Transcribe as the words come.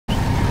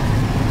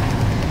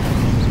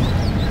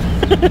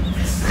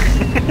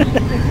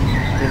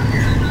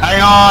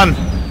Hang on!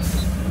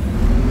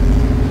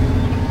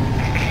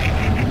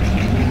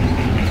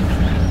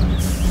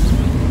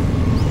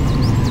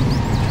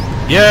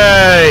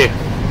 Yay!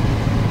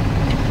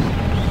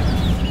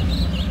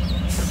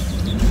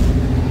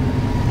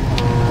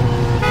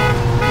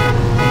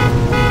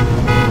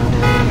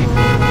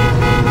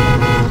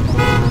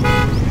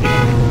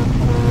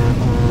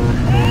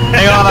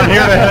 Hang on, I'm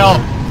here to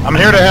help. I'm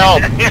here to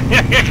help.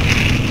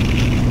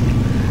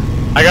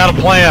 I got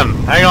a plan.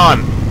 Hang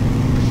on.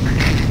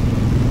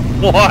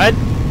 What?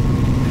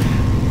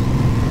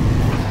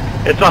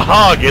 It's a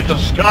hug. It's a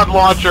Scud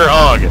launcher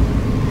hug.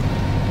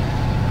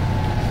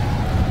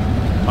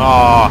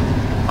 Aw.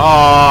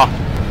 Aw.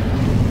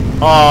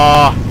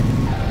 Aw.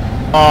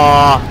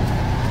 Aw.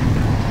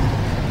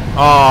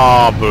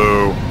 Aw,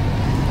 boo.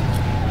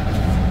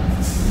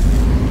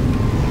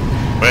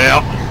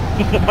 Well,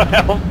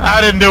 I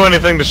didn't do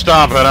anything to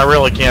stop it. I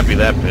really can't be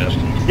that pissed.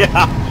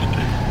 Yeah.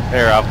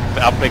 Here,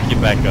 I'll pick you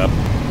back up.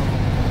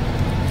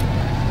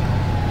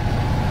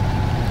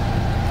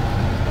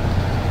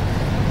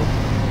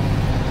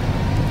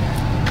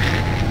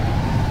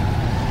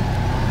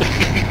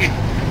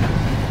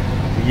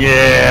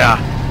 Yeah.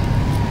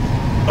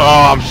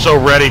 Oh, I'm so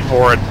ready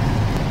for it.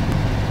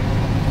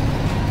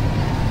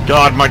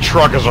 God, my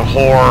truck is a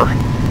whore.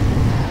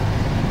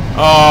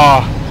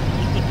 Oh.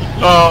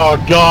 Oh,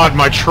 God,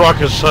 my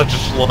truck is such a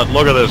slut.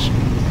 Look at this.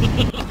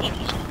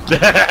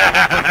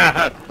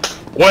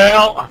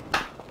 Well.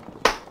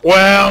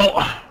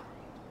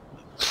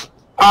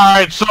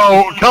 Alright, so,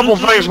 a couple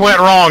things went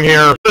wrong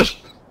here.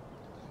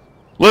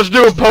 Let's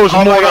do a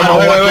post-mortem on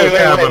what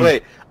happened.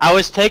 Wait. I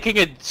was taking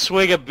a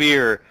swig of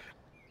beer.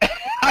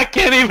 I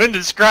can't even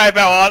describe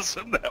how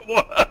awesome that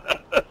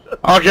was.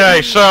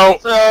 Okay, so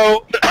a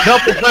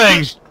couple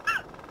things.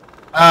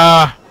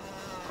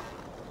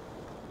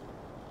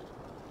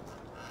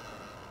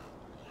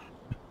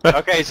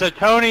 Okay, so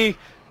Tony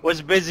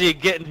was busy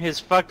getting his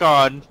fuck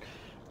on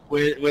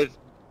with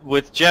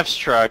Jeff's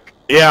truck.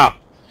 Yeah.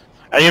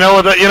 And you know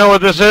what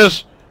this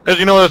is?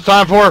 You know what it's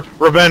time for?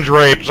 Revenge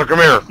rape. So come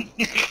here.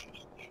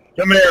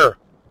 Come here.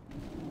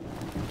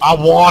 I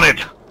want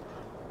it.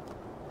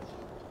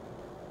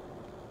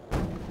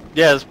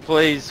 Yes,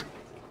 please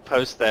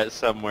post that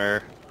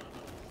somewhere.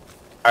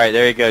 Alright,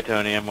 there you go,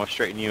 Tony. I'm gonna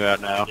straighten you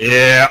out now.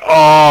 Yeah.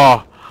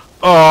 Oh,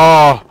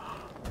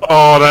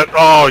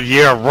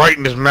 yeah, right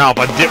in his mouth.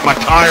 I dipped my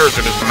tires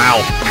in his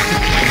mouth.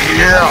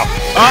 Yeah.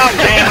 Oh,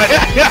 damn it.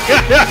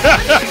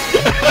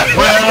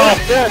 Well,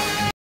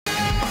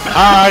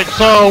 alright,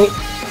 so,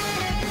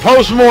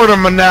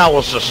 post-mortem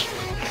analysis.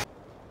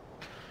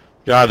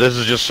 God, this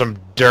is just some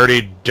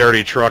dirty,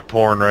 dirty truck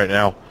porn right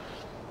now.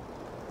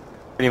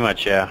 Pretty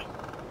much, yeah.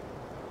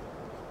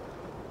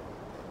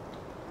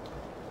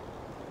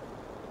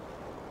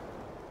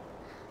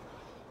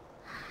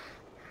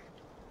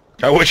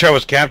 I wish I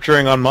was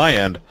capturing on my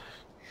end.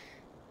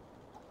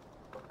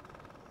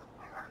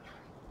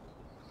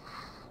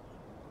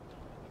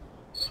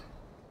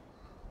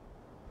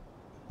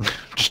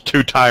 Just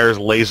two tires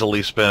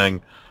lazily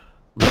spinning.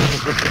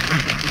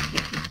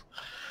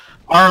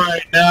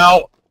 Alright,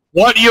 now,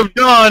 what you've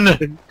done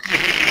is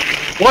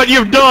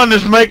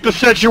make the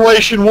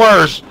situation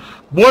worse.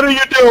 What are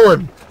you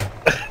doing?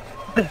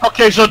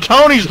 Okay, so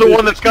Tony's the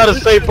one that's got to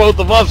save both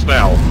of us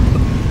now.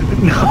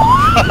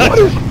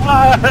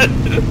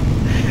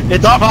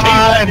 It's Stop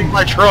fine.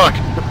 my truck.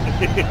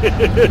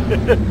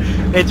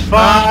 It's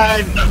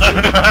fine.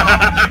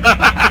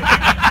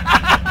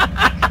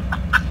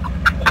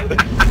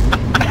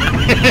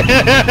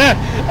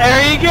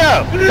 There you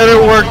go. And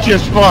it worked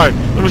just fine.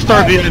 Let me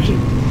start the engine.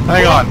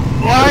 Hang on.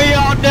 Why are you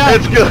all down?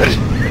 It's good.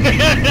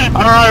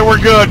 Alright, we're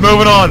good.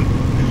 Moving on.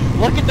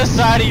 Look at the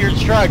side of your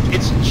truck.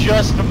 It's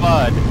just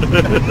mud.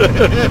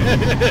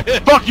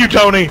 Fuck you,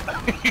 Tony.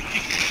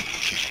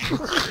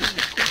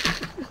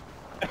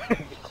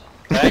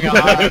 Hang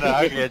on,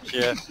 I'll get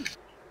you.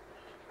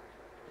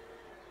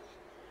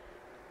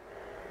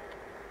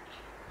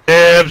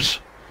 Dibs.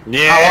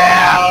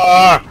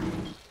 Yeah.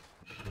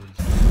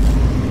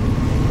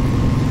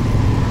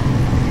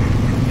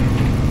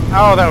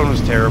 Oh, that one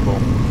was terrible.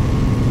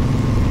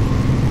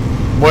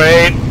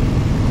 Wait.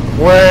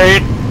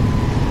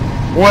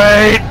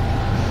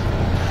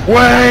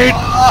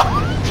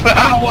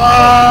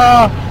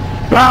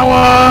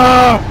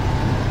 Power.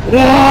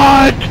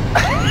 What?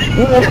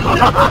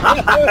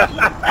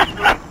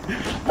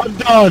 I'm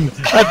done.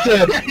 That's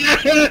it.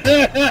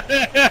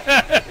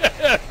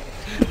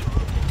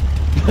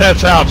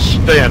 That's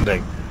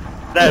outstanding.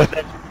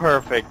 That's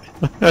perfect.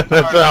 That's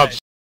outstanding.